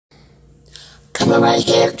Coming right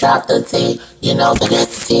here, drop the T. You know that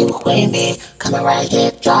it's the T with Queen Bee. Coming right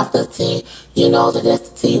here, drop the T. You know that it's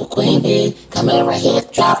the T with Queen Bee. Coming right here,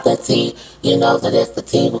 drop the T. You know that it's the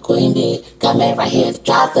T with Queen Bee. Coming right here,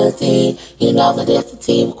 drop the T. You know that it's the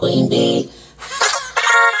T with Queen Bee.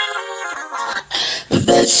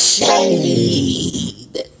 The shade.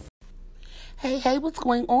 Hey, what's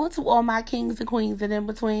going on to all my kings and queens and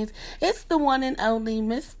in-betweens? It's the one and only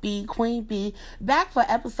Miss B, Queen B, back for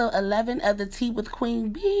episode 11 of the Tea with Queen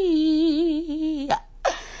B.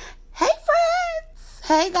 Hey, friends.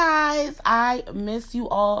 Hey, guys. I miss you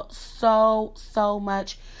all so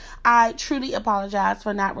much. I truly apologize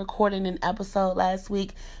for not recording an episode last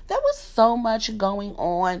week. There was so much going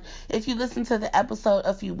on. If you listened to the episode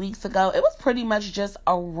a few weeks ago, it was pretty much just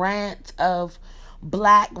a rant of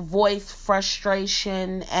Black voice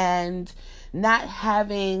frustration and not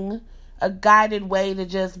having a guided way to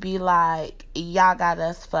just be like, y'all got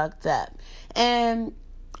us fucked up. And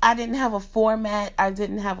I didn't have a format. I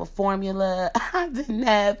didn't have a formula. I didn't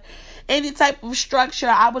have any type of structure.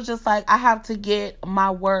 I was just like, I have to get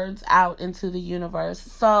my words out into the universe.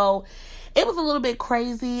 So it was a little bit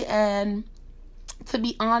crazy. And to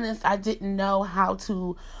be honest, I didn't know how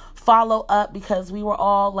to follow up because we were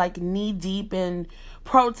all like knee deep in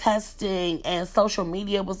protesting and social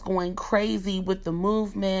media was going crazy with the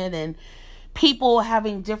movement and people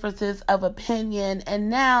having differences of opinion.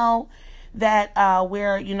 And now that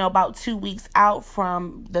we're, about 2 weeks out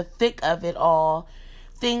from the thick of it all,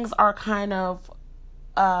 things are kind of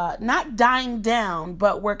not dying down,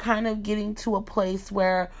 but we're kind of getting to a place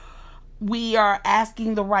where we are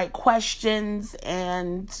asking the right questions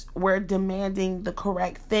and we're demanding the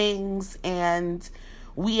correct things, and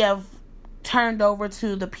we have turned over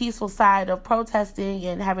to the peaceful side of protesting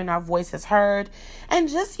and having our voices heard and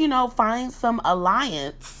just, find some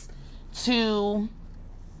alliance to,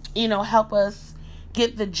 help us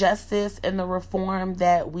get the justice and the reform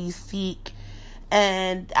that we seek.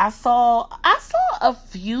 And I saw a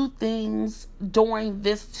few things during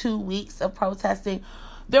this 2 weeks of protesting.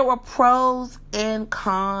 There were pros and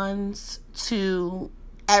cons to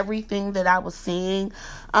everything that I was seeing.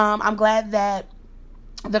 I'm glad that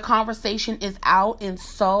the conversation is out in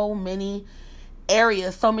so many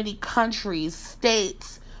areas, so many countries,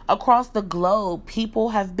 states across the globe. People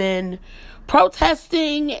have been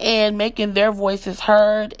protesting and making their voices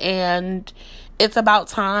heard, and it's about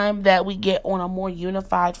time that we get on a more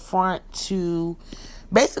unified front to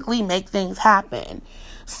basically make things happen.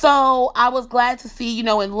 So I was glad to see,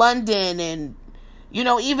 in London and,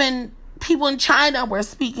 even people in China were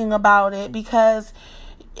speaking about it, because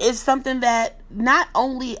it's something that not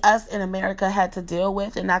only us in America had to deal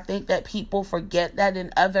with. And I think that people forget that in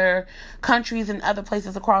other countries and other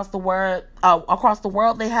places across the world,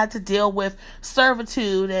 they had to deal with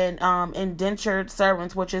servitude and indentured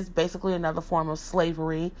servants, which is basically another form of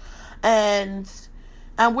slavery. And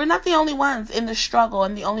we're not the only ones in the struggle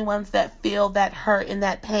and the only ones that feel that hurt and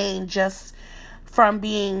that pain just from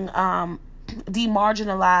being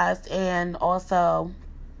demarginalized and also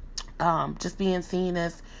just being seen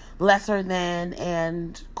as lesser than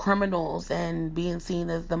and criminals and being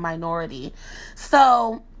seen as the minority.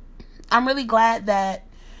 So I'm really glad that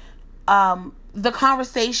the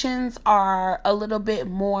conversations are a little bit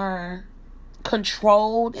more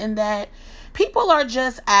controlled, in that people are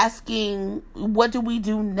just asking, what do we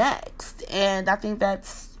do next? And I think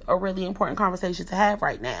that's a really important conversation to have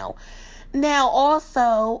right now. Now,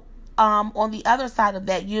 also, on the other side of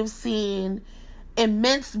that, you've seen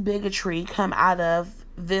immense bigotry come out of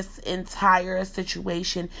this entire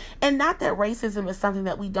situation. And not that racism is something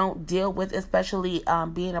that we don't deal with, especially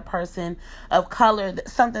being a person of color,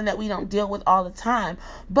 something that we don't deal with all the time.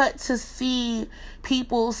 But to see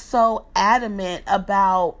people so adamant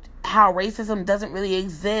about how racism doesn't really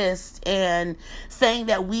exist and saying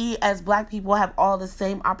that we as Black people have all the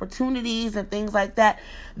same opportunities and things like that,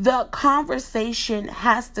 the conversation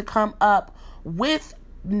has to come up with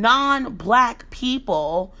non-Black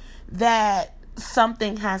people that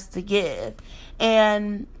something has to give.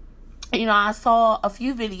 And I saw a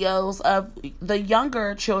few videos of the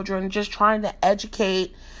younger children just trying to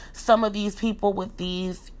educate some of these people with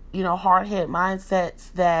these hard-hit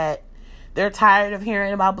mindsets that they're tired of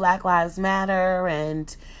hearing about Black Lives Matter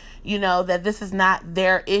and that this is not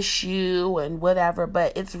their issue and whatever,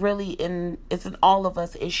 but it's an all of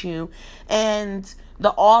us issue. And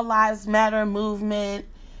the All Lives Matter movement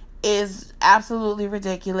is absolutely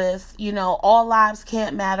ridiculous. All lives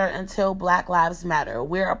can't matter until Black Lives Matter.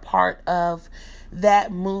 We're a part of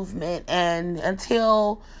that movement, and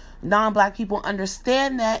until non-Black people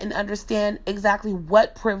understand that and understand exactly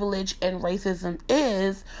what privilege and racism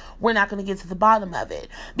is, we're not going to get to the bottom of it.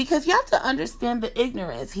 Because you have to understand the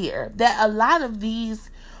ignorance here, that a lot of these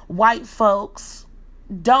white folks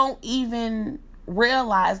don't even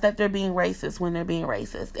realize that they're being racist when they're being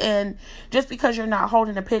racist. And just because you're not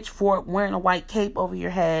holding a pitchfork, wearing a white cape over your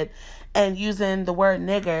head, and using the word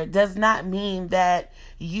nigger does not mean that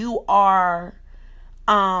you are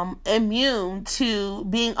immune to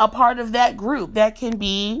being a part of that group that can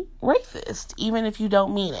be racist, even if you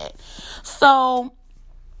don't mean it. So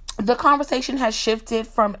the conversation has shifted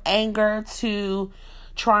from anger to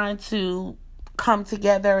trying to come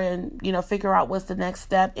together and, figure out what's the next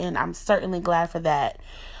step. And I'm certainly glad for that.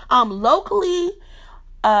 Locally,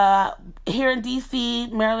 here in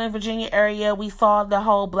DC, Maryland, Virginia area, we saw the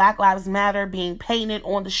whole Black Lives Matter being painted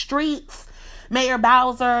on the streets. Mayor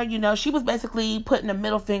Bowser, she was basically putting a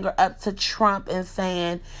middle finger up to Trump and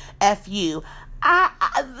saying, F you.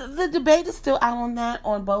 The debate is still out on that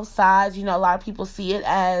on both sides. A lot of people see it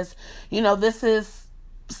as, this is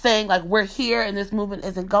saying like we're here and this movement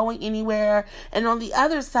isn't going anywhere. And on the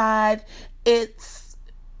other side, it's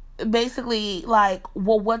basically like,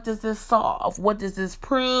 well, what does this solve? What does this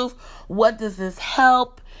prove? What does this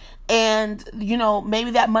help? And,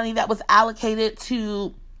 maybe that money that was allocated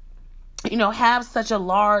to, have such a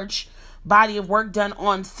large body of work done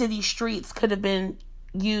on city streets could have been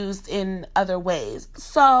used in other ways.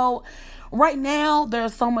 So right now,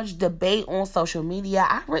 there's so much debate on social media.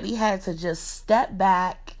 I really had to just step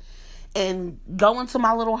back and go into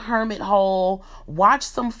my little hermit hole, watch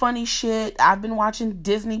some funny shit. I've been watching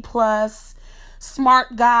Disney Plus,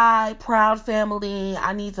 Smart Guy, Proud Family.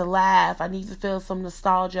 I need to laugh. I need to feel some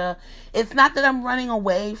nostalgia. It's not that I'm running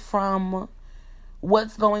away from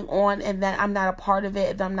what's going on and that I'm not a part of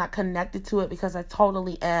it, that I'm not connected to it, because I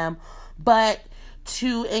totally am. But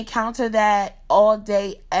to encounter that all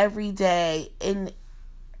day, every day, and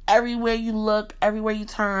everywhere you look, everywhere you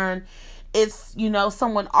turn, it's,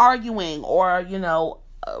 someone arguing or,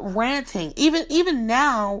 ranting. Even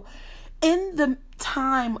now, in the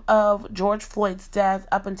time of George Floyd's death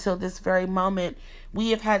up until this very moment,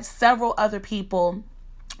 we have had several other people,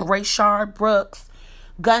 Rayshard Brooks,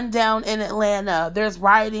 gunned down in Atlanta. There's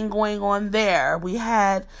rioting going on there. We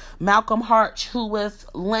had Malcolm Harch, who was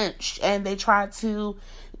lynched, and they tried to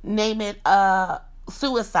name it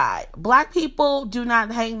suicide. Black people do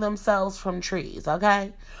not hang themselves from trees,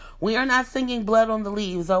 okay? We are not singing Blood on the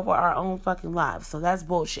Leaves over our own fucking lives, so that's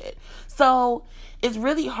bullshit. So it's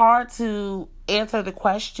really hard to answer the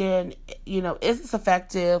question, is this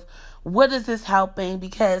effective? What is this helping?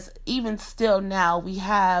 Because even still now, we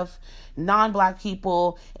have non-Black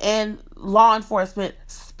people and law enforcement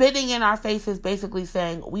spitting in our faces, basically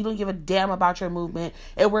saying, we don't give a damn about your movement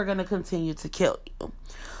and we're going to continue to kill you.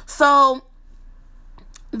 So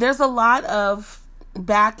there's a lot of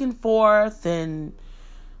back and forth, and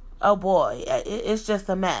oh boy, it's just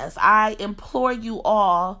a mess. I implore you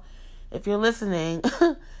all, if you're listening,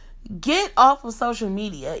 get off of social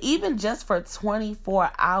media, even just for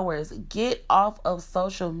 24 hours. Get off of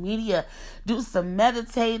social media. Do some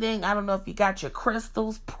meditating. I don't know if you got your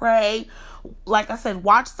crystals. Pray. Like I said,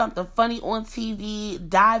 watch something funny on TV.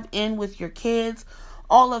 Dive in with your kids.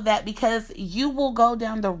 All of that, because you will go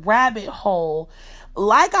down the rabbit hole.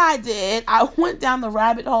 Like I did, I went down the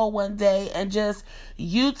rabbit hole one day and just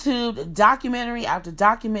YouTubed documentary after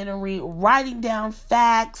documentary, writing down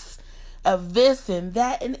facts of this and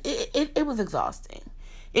that, and it was exhausting.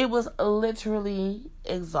 It was literally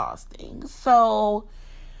exhausting. So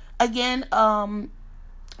again,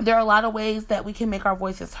 there are a lot of ways that we can make our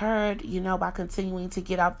voices heard, by continuing to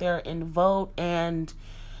get out there and vote and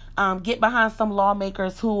get behind some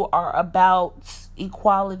lawmakers who are about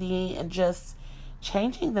equality and just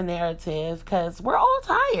changing the narrative, because we're all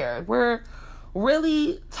tired. We're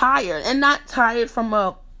really tired, and not tired from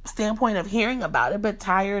a standpoint of hearing about it, but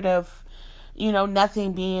tired of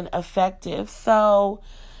nothing being effective. So,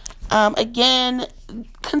 again,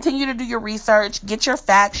 continue to do your research, get your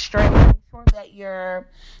facts straight, make sure that you're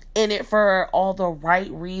in it for all the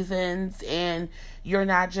right reasons, and you're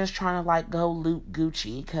not just trying to go loot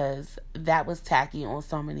Gucci, because that was tacky on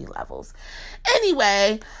so many levels.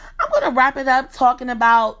 Anyway, I'm going to wrap it up talking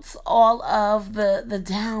about all of the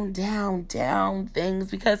down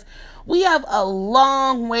things, because we have a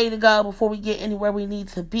long way to go before we get anywhere we need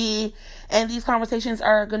to be. And these conversations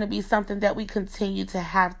are going to be something that we continue to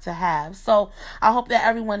have. So I hope that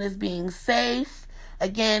everyone is being safe.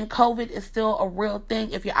 Again, COVID is still a real thing.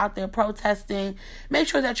 If you're out there protesting, make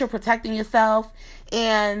sure that you're protecting yourself.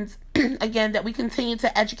 And again, that we continue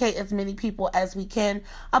to educate as many people as we can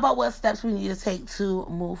about what steps we need to take to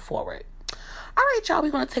move forward. All right, y'all,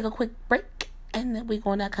 we're going to take a quick break, and then we're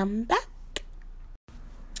going to come back.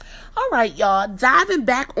 All right, y'all, diving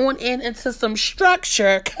back on into some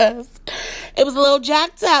structure, because it was a little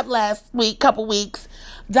jacked up couple weeks.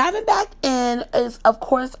 Diving back in is, of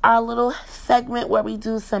course, our little segment where we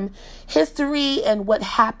do some history and what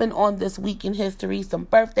happened on this week in history, some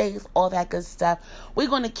birthdays, all that good stuff. We're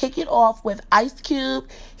going to kick it off with Ice Cube.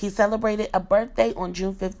 He celebrated a birthday on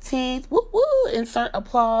June 15th. Woo woo, insert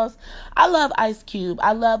applause. I love Ice Cube.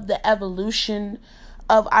 I love the evolution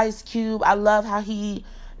of Ice Cube. I love how he,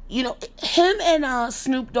 him and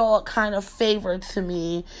Snoop Dogg kind of favored to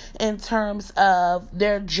me in terms of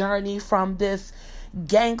their journey from this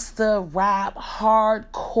gangster rap,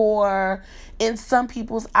 hardcore, in some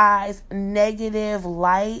people's eyes, negative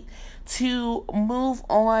light, to move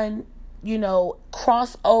on,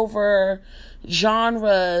 crossover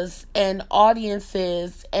genres and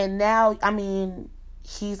audiences. And now,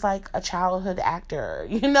 he's like a childhood actor,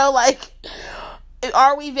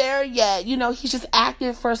 are we there yet? He's just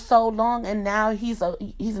acted for so long, and now he's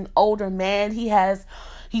an older man. He's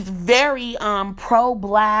very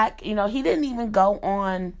pro-black. He didn't even go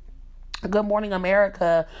on Good Morning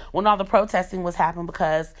America when all the protesting was happening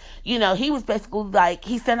because, he was basically like,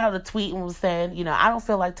 he sent out a tweet and was saying, I don't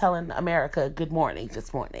feel like telling America good morning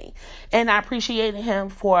this morning. And I appreciated him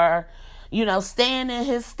for, staying in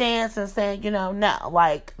his stance and saying, no,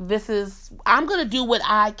 I'm going to do what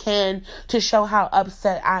I can to show how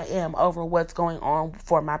upset I am over what's going on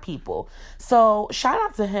for my people. So shout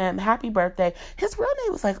out to him. Happy birthday. His real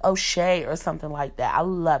name was like O'Shea or something like that. I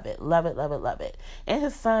love it. Love it, love it, love it. And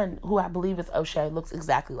his son, who I believe is O'Shea, looks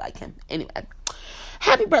exactly like him. Anyway,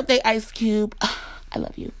 happy birthday, Ice Cube. I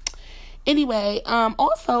love you. Anyway,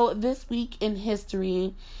 also this week in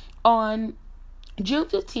history, on June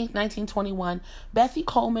 15th, 1921, Bessie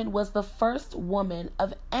Coleman was the first woman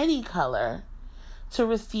of any color to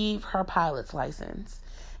receive her pilot's license.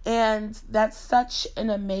 And that's such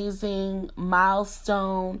an amazing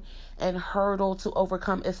milestone and hurdle to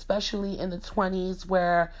overcome, especially in the 20s,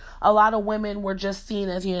 where a lot of women were just seen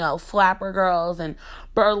as, flapper girls and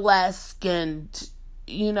burlesque, and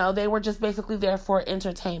they were just basically there for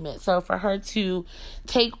entertainment. So for her to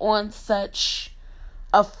take on such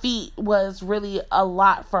a feat was really a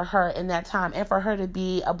lot for her in that time. And for her to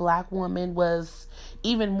be a black woman was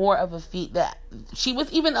even more of a feat, that she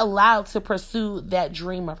was even allowed to pursue that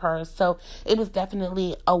dream of hers. So it was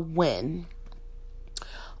definitely a win.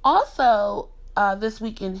 Also, this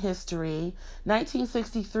week in history,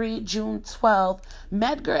 1963, June 12th,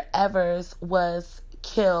 Medgar Evers was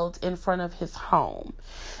killed in front of his home.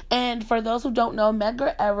 And for those who don't know,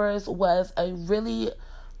 Medgar Evers was a really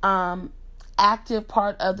active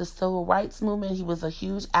part of the civil rights movement. He was a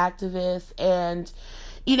huge activist, and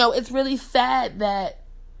it's really sad that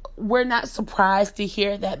we're not surprised to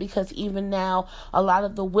hear that, because even now a lot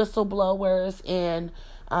of the whistleblowers and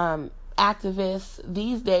activists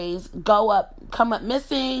these days come up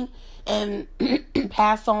missing and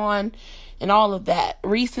pass on and all of that.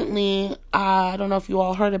 Recently, I don't know if you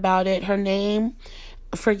all heard about it, her name,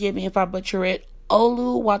 forgive me if I butcher it,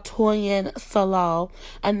 Oluwatoyin Salao,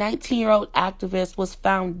 a 19-year-old activist, was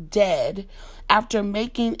found dead after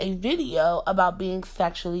making a video about being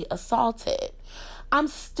sexually assaulted. I'm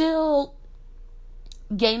still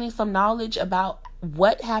gaining some knowledge about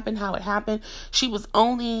what happened, how it happened. She was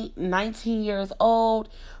only 19 years old.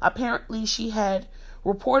 Apparently, she had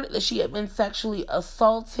reported that she had been sexually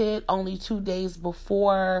assaulted only 2 days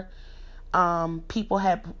before people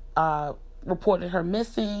had reported her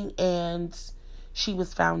missing, and she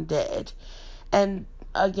was found dead. And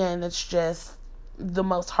again, it's just the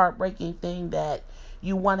most heartbreaking thing, that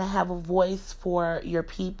you want to have a voice for your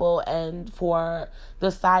people and for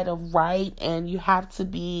the side of right, and you have to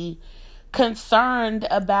be concerned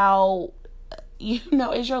about,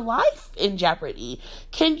 is your life in jeopardy?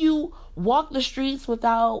 Can you walk the streets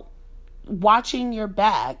without watching your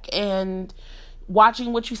back and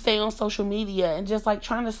watching what you say on social media, and just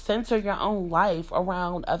trying to censor your own life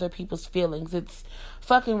around other people's feelings? It's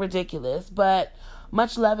fucking ridiculous. But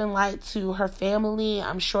much love and light to her family.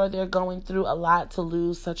 I'm sure they're going through a lot to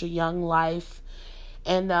lose such a young life.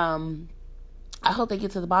 And I hope they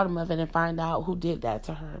get to the bottom of it and find out who did that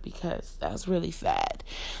to her, because that's really sad.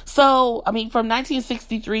 So, from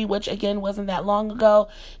 1963, which again wasn't that long ago,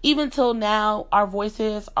 even till now, our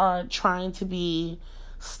voices are trying to be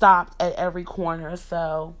stopped at every corner.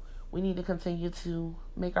 So we need to continue to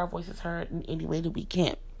make our voices heard in any way that we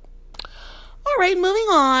can. All right, moving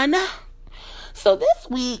on. So this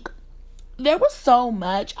week, there was so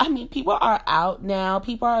much. I mean, people are out now.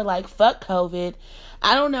 People are like, fuck COVID.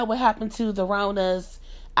 I don't know what happened to the Ronas.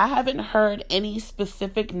 I haven't heard any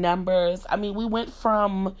specific numbers. I mean, we went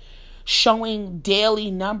from showing daily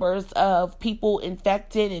numbers of people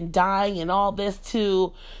infected and dying and all this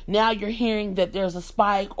to now you're hearing that there's a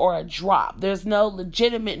spike or a drop. There's no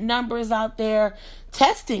legitimate numbers out there.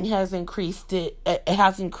 Testing has increased. It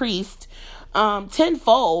has increased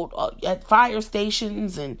tenfold at fire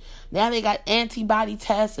stations, and now they got antibody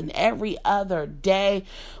tests and every other day.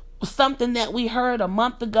 Something that we heard a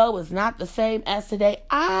month ago is not the same as today.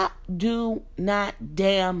 I do not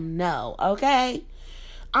damn know, okay?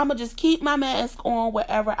 I'm going to just keep my mask on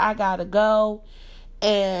wherever I got to go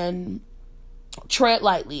and tread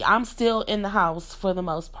lightly. I'm still in the house for the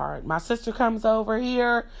most part. My sister comes over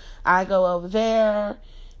here. I go over there.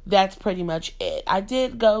 That's pretty much it. I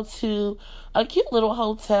did go to a cute little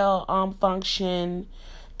hotel function,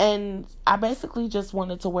 and I basically just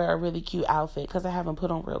wanted to wear a really cute outfit because I haven't put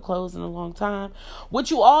on real clothes in a long time. Which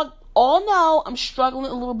you all know, I'm struggling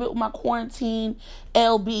a little bit with my quarantine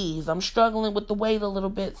LBs. I'm struggling with the weight a little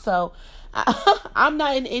bit, so I'm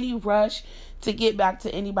not in any rush to get back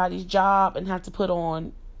to anybody's job and have to put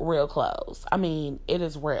on real clothes. I mean, it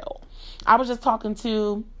is real. I was just talking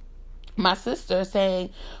to my sister saying,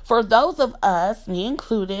 for those of us, me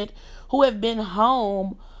included, who have been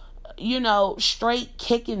home, straight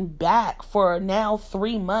kicking back for now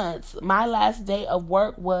 3 months, my last day of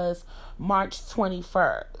work was March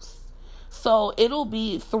 21st. So it'll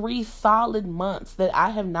be 3 solid months that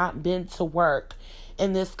I have not been to work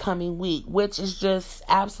in this coming week, which is just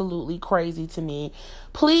absolutely crazy to me.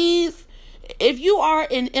 Please, if you are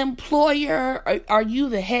an employer, are you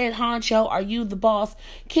the head honcho? Are you the boss?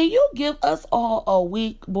 Can you give us all a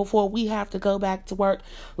week before we have to go back to work?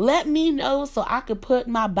 Let me know so I could put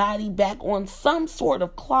my body back on some sort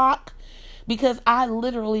of clock, because I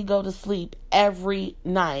literally go to sleep every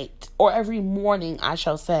night, or every morning, I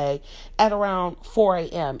shall say, at around 4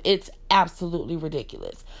 a.m. It's absolutely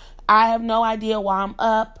ridiculous. I have no idea why I'm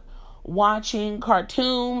up watching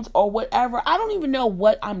cartoons or whatever. I don't even know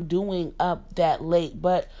what I'm doing up that late,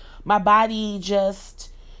 but my body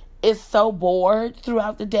just is so bored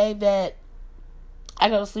throughout the day that I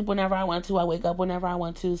go to sleep whenever I want to. I wake up whenever I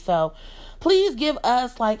want to. So please give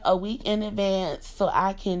us like a week in advance so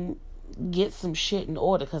I can get some shit in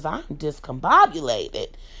order, because I'm discombobulated.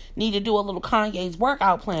 Need to do a little Kanye's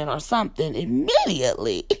workout plan or something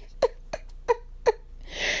immediately.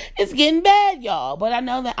 It's getting bad, y'all. But I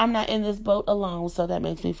know that I'm not in this boat alone, so that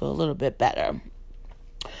makes me feel a little bit better.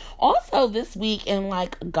 Also, this week in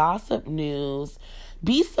like gossip news,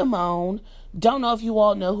 B. Simone, don't know if you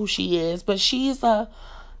all know who she is, but she's I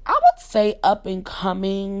would say up and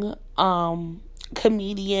coming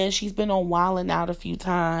comedian. She's been on Wild 'N Out a few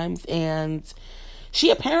times, and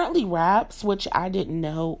she apparently raps, which I didn't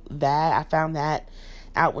know that. I found that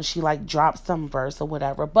out when she like dropped some verse or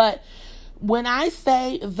whatever. But when I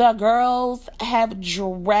say the girls have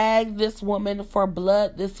dragged this woman for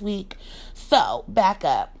blood this week, so back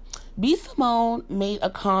up. B. Simone made a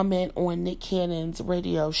comment on Nick Cannon's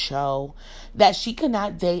radio show that she could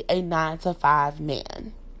not date a 9-to-5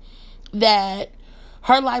 man. That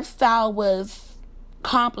her lifestyle was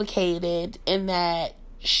complicated and that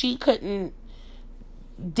she couldn't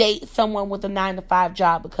date someone with a 9-to-5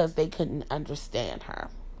 job because they couldn't understand her.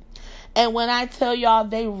 And when I tell y'all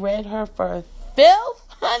they read her for filth,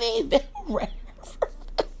 honey, they read her for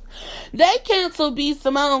filth. They canceled B.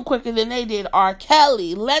 Simone quicker than they did R.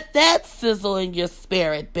 Kelly. Let that sizzle in your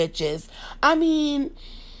spirit, bitches. I mean,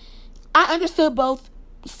 I understood both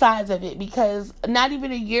sides of it, because not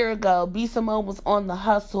even a year ago, B. Simone was on the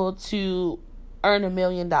hustle to earn $1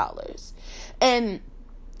 million. And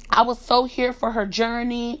I was so here for her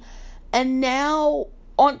journey. And now,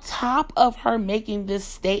 on top of her making this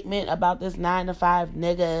statement about this 9-to-5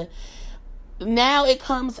 nigga, now it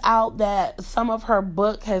comes out that some of her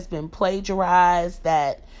book has been plagiarized,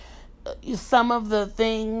 that some of the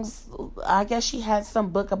things, I guess she had some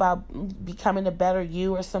book about becoming a better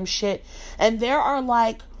you or some shit, and there are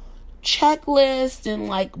like checklists and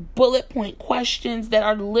like bullet point questions that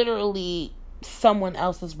are literally someone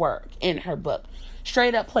else's work in her book.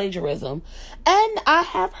 Straight up plagiarism. And I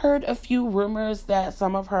have heard a few rumors that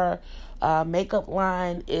some of her makeup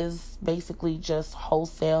line is basically just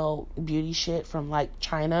wholesale beauty shit from like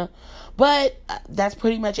China. But that's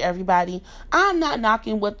pretty much everybody. I'm not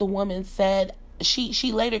knocking what the woman said.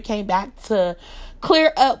 She later came back to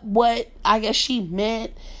clear up what I guess she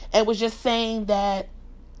meant, and was just saying that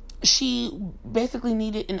she basically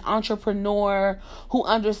needed an entrepreneur who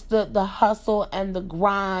understood the hustle and the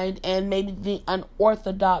grind and maybe the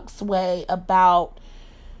unorthodox way about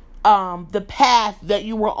the path that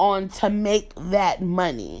you were on to make that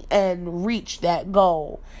money and reach that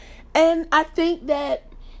goal. And I think that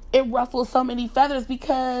it ruffles so many feathers,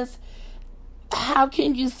 because how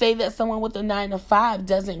can you say that someone with a 9-to-5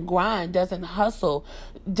 doesn't grind, doesn't hustle,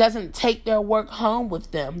 doesn't take their work home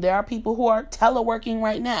with them? There are people who are teleworking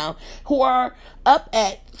right now who are up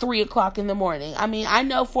at 3 o'clock in the morning. I mean, I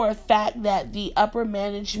know for a fact that the upper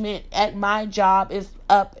management at my job is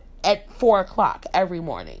up at 4 o'clock every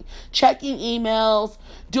morning, checking emails,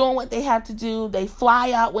 doing what they have to do. They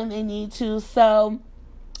fly out when they need to. So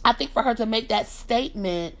I think for her to make that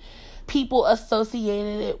statement, people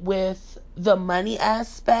associated it with the money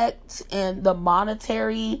aspect and the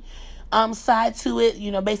monetary side to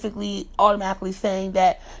it, basically automatically saying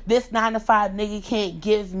that this 9-to-5 nigga can't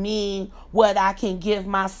give me what I can give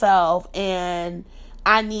myself, and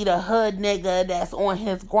I need a hood nigga that's on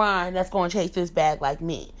his grind, that's going to chase his bag like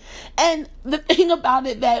me. And the thing about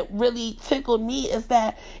it that really tickled me is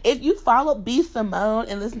that if you follow B. Simone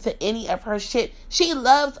and listen to any of her shit, she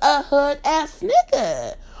loves a hood ass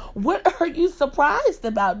nigga. What are you surprised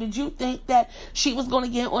about? Did you think that she was going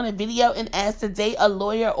to get on a video and ask to date a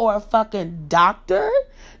lawyer or a fucking doctor?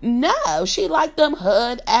 No, she liked them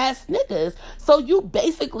hood ass niggas. So you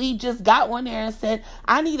basically just got on there and said,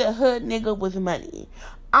 I need a hood nigga with money.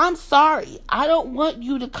 I'm sorry. I don't want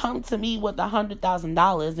you to come to me with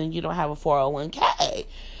 $100,000 and you don't have a 401k.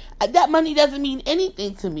 That money doesn't mean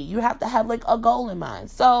anything to me. You have to have like a goal in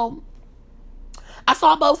mind. So I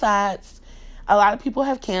saw both sides. A lot of people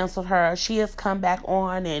have canceled her. She has come back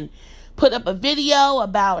on and put up a video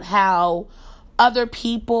about how other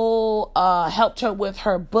people helped her with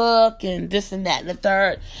her book and this and that and the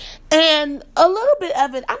third. And a little bit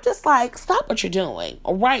of it, I'm just like, stop what you're doing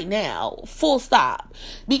right now. Full stop.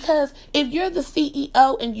 Because if you're the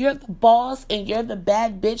CEO and you're the boss and you're the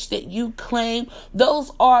bad bitch that you claim,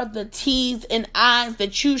 those are the T's and I's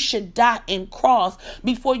that you should dot and cross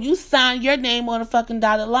before you sign your name on a fucking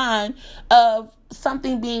dotted line of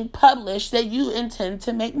something being published that you intend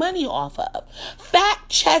to make money off of. Fact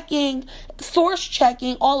checking, source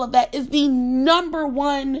checking, all of that is the number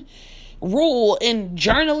one rule in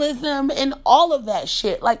journalism and all of that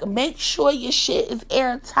shit. Like, make sure your shit is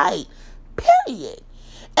airtight, period.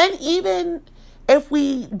 And even if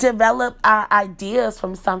we develop our ideas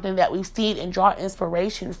from something that we've seen and draw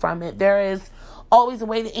inspiration from it, there is always a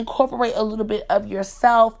way to incorporate a little bit of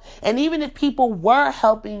yourself. And even if people were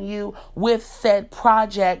helping you with said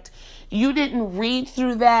project, you didn't read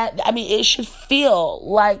through that. I mean, it should feel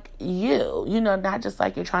like you, not just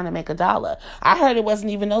like you're trying to make $1. I heard it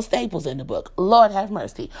wasn't even no staples in the book. Lord have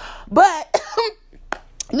mercy. But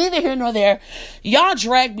neither here nor there. Y'all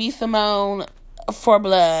drag B. Simone for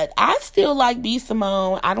blood. I still like B.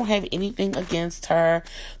 Simone. I don't have anything against her.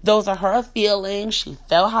 Those are her feelings. She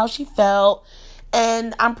felt how she felt.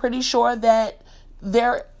 And I'm pretty sure that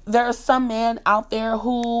there is some man out there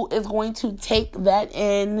who is going to take that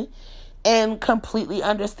in and completely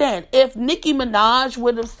understand. If Nicki Minaj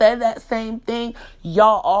would have said that same thing,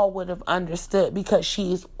 y'all all would have understood, because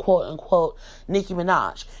she's quote unquote Nicki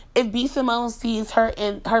Minaj. If B. Simone sees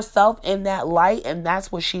herself in that light and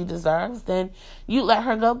that's what she deserves, then you let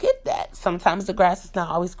her go get that. Sometimes the grass is not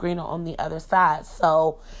always greener on the other side.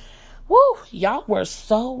 So woo, y'all were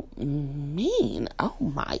so mean. Oh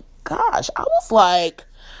my gosh. I was like,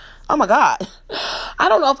 oh my God. I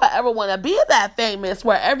don't know if I ever want to be that famous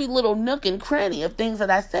where every little nook and cranny of things that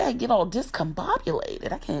I said get all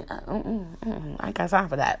discombobulated. I can't, I ain't got time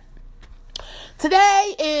for that.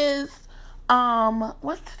 Today is,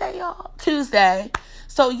 what's today, y'all? Tuesday.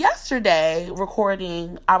 So yesterday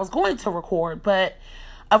recording, I was going to record, but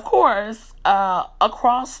of course,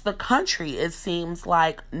 across the country, it seems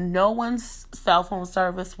like no one's cell phone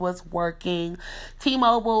service was working.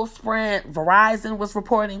 T-Mobile, Sprint, Verizon was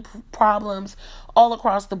reporting problems all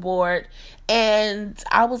across the board. And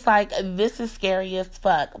I was like, this is scary as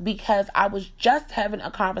fuck, because I was just having a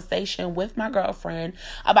conversation with my girlfriend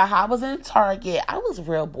about how I was in Target. I was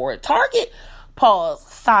real bored. Target, pause,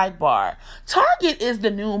 sidebar. Target is the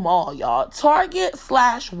new mall, y'all.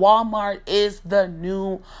 Target/Walmart is the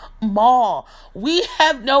new mall. We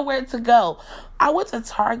have nowhere to go. I went to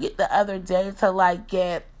Target the other day to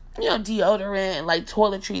get, deodorant and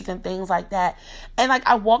toiletries and things like that. And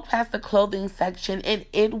I walked past the clothing section and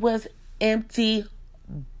it was empty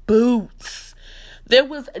boots. There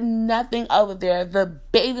was nothing over there. The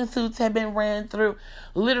bathing suits had been ran through.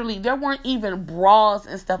 Literally, there weren't even bras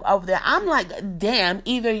and stuff over there. I'm like, damn,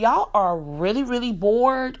 either y'all are really, really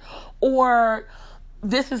bored, or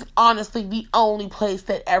this is honestly the only place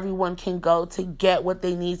that everyone can go to get what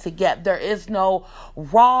they need to get. There is no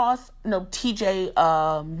Ross, no TJ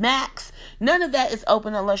Maxx. None of that is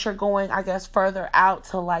open unless you're going, I guess, further out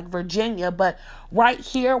to like Virginia. But right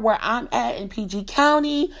here where I'm at in PG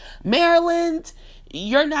County, Maryland,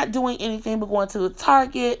 you're not doing anything but going to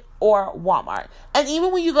Target or Walmart. And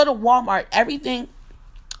even when you go to Walmart, everything,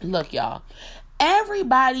 look, y'all,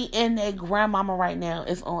 everybody and their grandmama right now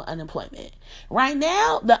is on unemployment. Right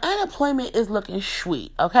now, the unemployment is looking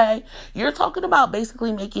sweet, okay? You're talking about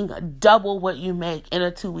basically making double what you make in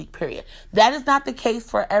a 2-week period. That is not the case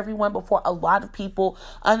for everyone, but for a lot of people,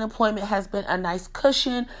 unemployment has been a nice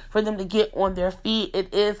cushion for them to get on their feet.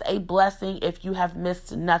 It is a blessing if you have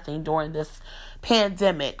missed nothing during this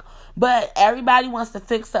pandemic. But everybody wants to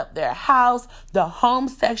fix up their house. The home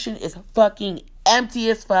section is fucking empty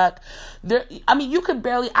as fuck. You could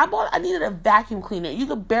barely, I needed a vacuum cleaner. You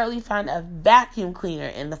could barely find a vacuum cleaner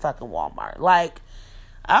in the fucking Walmart. Like,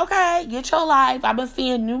 okay, get your life. I've been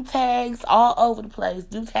seeing new tags all over the place.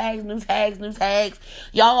 New tags.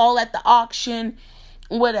 Y'all all at the auction.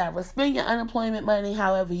 Whatever. Spend your unemployment money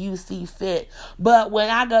however you see fit. But when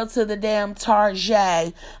I go to the damn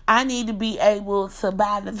Target, I need to be able to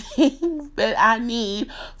buy the things that I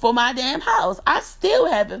need for my damn house. I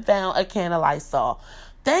still haven't found a can of Lysol.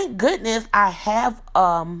 Thank goodness I have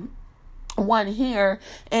one here,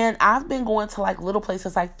 and I've been going to like little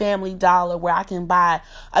places like Family Dollar where I can buy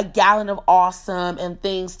a gallon of Awesome and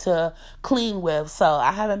things to clean with. So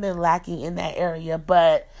I haven't been lacking in that area,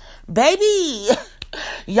 but baby,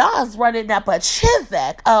 y'all's running up a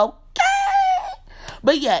Chizak, okay?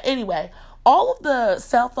 But yeah, anyway, all of the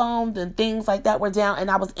cell phones and things like that were down, and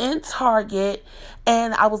I was in Target,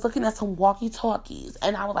 and I was looking at some walkie-talkies,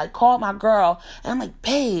 and I was like, call my girl, and I'm like,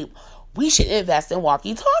 babe, we should invest in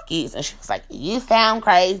walkie-talkies. And she was like, you sound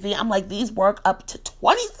crazy. I'm like, these work up to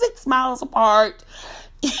 26 miles apart.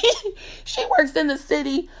 She works in the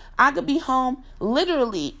city. I could be home.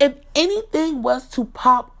 Literally, if anything was to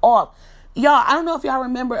pop off, y'all, I don't know if y'all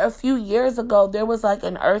remember a few years ago, there was like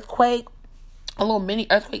an earthquake, a little mini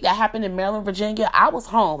earthquake that happened in Maryland, Virginia. I was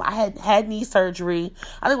home. I had knee surgery.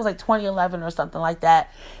 I think it was like 2011 or something like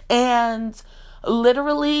that. And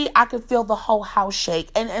literally, I could feel the whole house shake.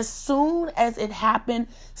 And as soon as it happened,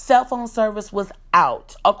 cell phone service was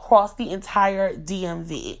out across the entire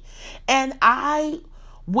DMV. And I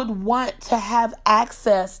would want to have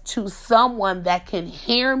access to someone that can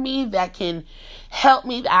hear me, that can help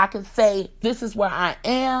me, that I can say, this is where I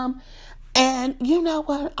am. And you know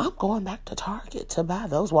what? I'm going back to Target to buy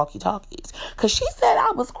those walkie-talkies. Because she said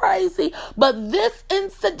I was crazy. But this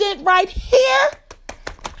incident right here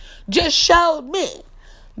just showed me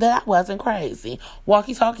that I wasn't crazy.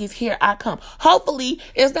 Walkie-talkies, here I come. Hopefully,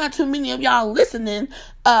 it's not too many of y'all listening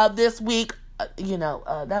this week.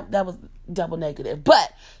 That was double negative.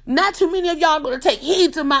 But not too many of y'all going to take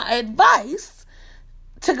heed to my advice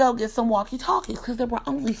to go get some walkie-talkies, because there were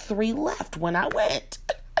only 3 left when I went.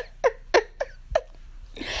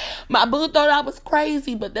 My boo thought I was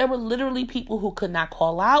crazy, but there were literally people who could not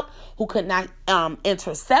call out, who could not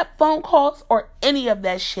intercept phone calls or any of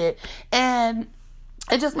that shit. And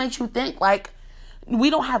it just makes you think, like,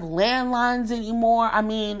 we don't have landlines anymore. I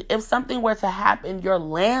mean, if something were to happen, your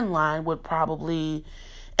landline would probably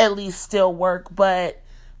at least still work, but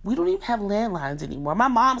we don't even have landlines anymore. My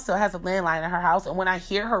mom still has a landline in her house, and when I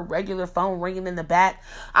hear her regular phone ringing in the back,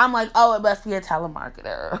 I'm like, oh, it must be a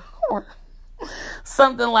telemarketer or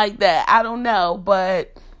something like that. I don't know,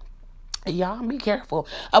 but y'all be careful.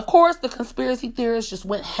 Of course, the conspiracy theorists just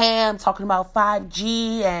went ham talking about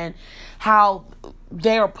 5G and how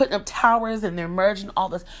they're putting up towers and they're merging all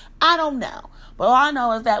this. I don't know. But all I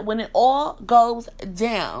know is that when it all goes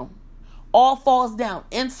down, all falls down,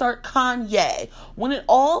 insert Kanye, when it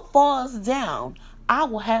all falls down, I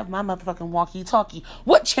will have my motherfucking walkie-talkie.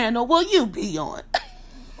 What channel will you be on?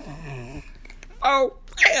 Oh,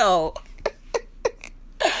 hell.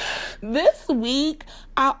 This week,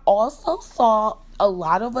 I also saw a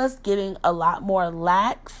lot of us getting a lot more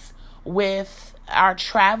lax with our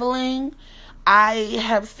traveling. I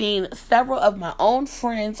have seen several of my own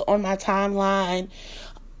friends on my timeline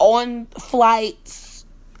on flights,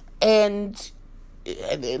 and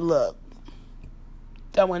look,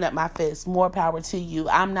 throwing up my fist. More power to you.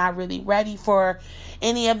 I'm not really ready for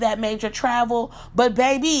any of that major travel, but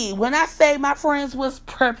baby, when I say my friends was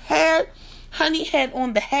prepared, honey had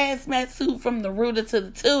on the hazmat suit from the rooter to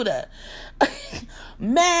the tutor.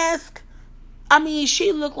 Mask, I mean,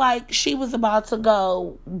 she looked like she was about to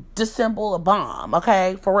go disassemble a bomb,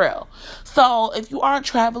 okay? For real. So, if you are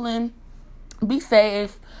traveling, be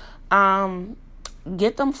safe.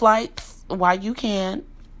 Get them flights while you can.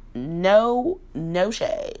 No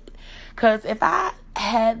shade. Because if I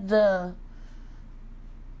had the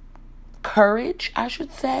courage, I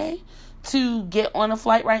should say, to get on a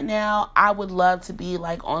flight right now, I would love to be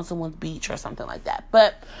like on someone's beach or something like that.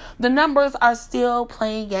 But the numbers are still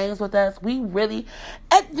playing games with us. We really,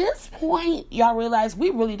 at this point, y'all realize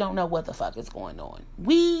we really don't know what the fuck is going on.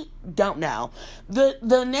 We don't know.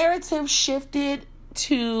 The narrative shifted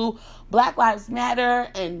to Black Lives Matter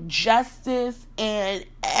and justice, and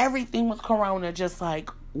everything with Corona just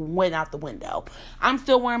like went out the window. I'm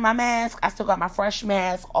still wearing my mask. I still got my fresh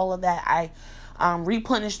mask, all of that. I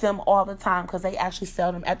replenish them all the time because they actually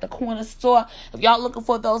sell them at the corner store. If y'all looking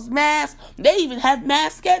for those masks, they even have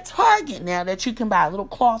masks at Target now that you can buy, a little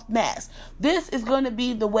cloth mask. This is going to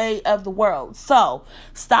be the way of the world. So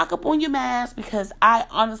stock up on your mask, because I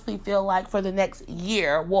honestly feel like for the next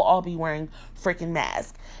year, we'll all be wearing freaking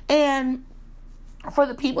masks. And for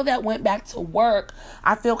the people that went back to work,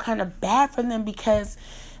 I feel kind of bad for them, because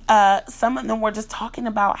some of them were just talking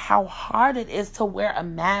about how hard it is to wear a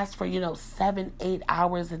mask for, 7-8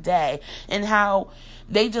 hours a day, and how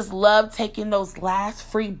they just love taking those last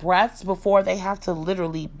free breaths before they have to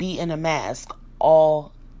literally be in a mask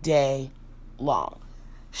all day long.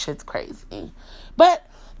 Shit's crazy. But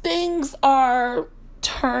things are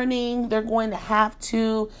turning. They're going to have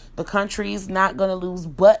to. The country's not going to lose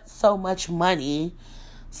but so much money.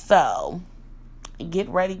 So get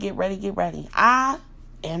ready. I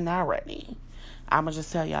am not ready. I'm going to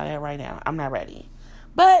just tell y'all that right now. I'm not ready.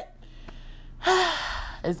 But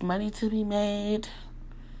there's money to be made,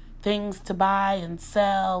 things to buy and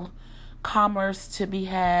sell, commerce to be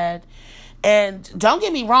had. And don't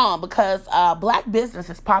get me wrong, because black business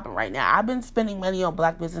is popping right now. I've been spending money on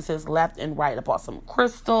black businesses left and right. I bought some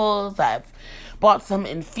crystals. I've bought some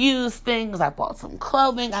infused things. I bought some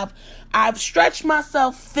clothing. I've stretched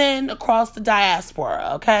myself thin across the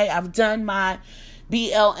diaspora. Okay, I've done my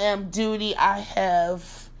BLM duty. I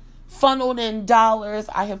have funneled in dollars.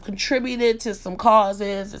 I have contributed to some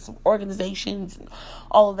causes and some organizations and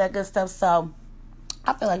all of that good stuff. So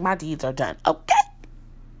I feel like my deeds are done. Okay.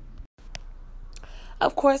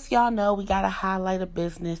 Of course, y'all know we got to highlight a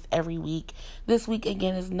business every week. This week,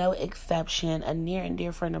 again, is no exception. A near and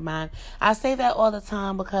dear friend of mine. I say that all the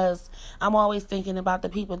time because I'm always thinking about the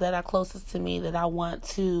people that are closest to me that I want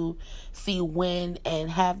to see win and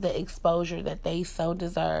have the exposure that they so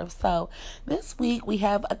deserve. So this week, we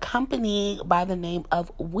have a company by the name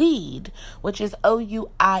of Weed, which is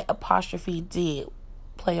OUI''D.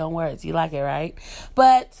 Play on words. You like it, right?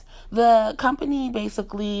 But the company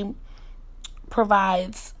basically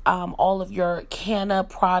provides all of your canna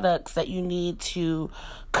products that you need to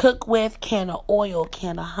cook with. Canna oil,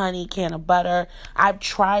 canna honey, canna butter. I've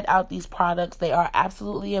tried out these products. They are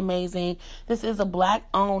absolutely amazing. This is a black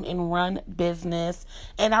owned and run business,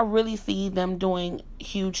 and I really see them doing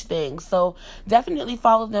huge things. So definitely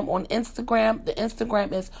follow them on Instagram. The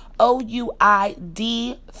Instagram is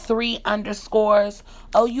OUID 3_,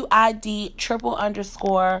 OUID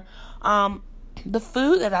 _. The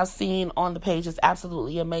food that I've seen on the page is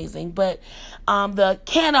absolutely amazing. But the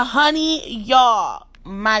can of honey, y'all,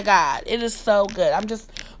 my God, it is so good. I'm just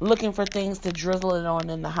looking for things to drizzle it on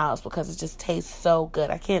in the house because it just tastes so good.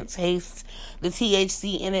 I can't taste the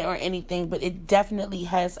THC in it or anything, but it definitely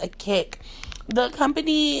has a kick. The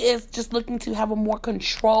company is just looking to have a more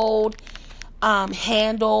controlled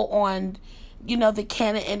handle on the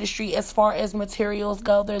cannabis industry as far as materials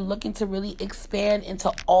go. They're looking to really expand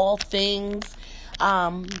into all things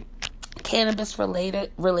cannabis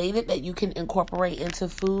related that you can incorporate into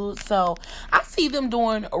food. So I see them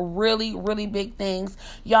doing really, really big things.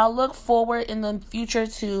 Y'all look forward in the future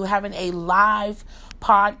to having a live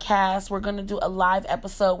podcast. We're going to do a live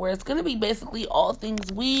episode where it's going to be basically all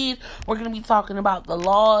things weed. We're going to be talking about the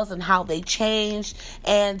laws and how they changed,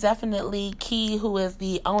 and definitely Key, who is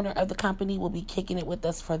the owner of the company, will be kicking it with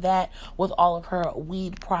us for that with all of her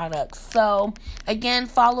weed products. So again,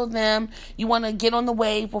 follow them. You want to get on the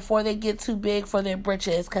wave before they get too big for their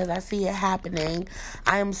britches, because I see it happening.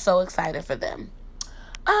 I am so excited for them.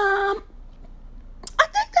 I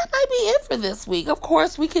think that might be it for this week. Of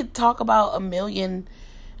course, we could talk about a million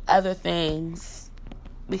other things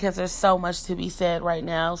because there's so much to be said right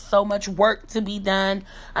now. So much work to be done.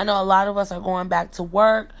 I know a lot of us are going back to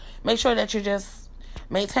work. Make sure that you're just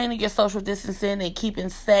maintaining your social distancing and keeping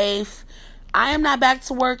safe. I am not back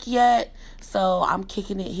to work yet, So I'm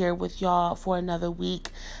kicking it here with y'all for another week.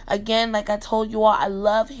 Again, like I told you all, I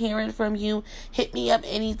love hearing from you. Hit me up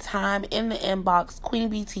anytime in the inbox,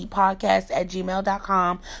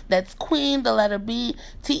 queenbtpodcast@gmail.com. That's queen, the letter B,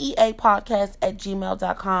 TEA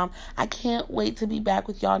podcast@gmail.com. I can't wait to be back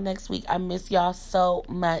with y'all next week. I miss y'all so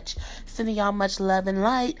much. Sending y'all much love and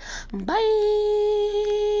light. Bye.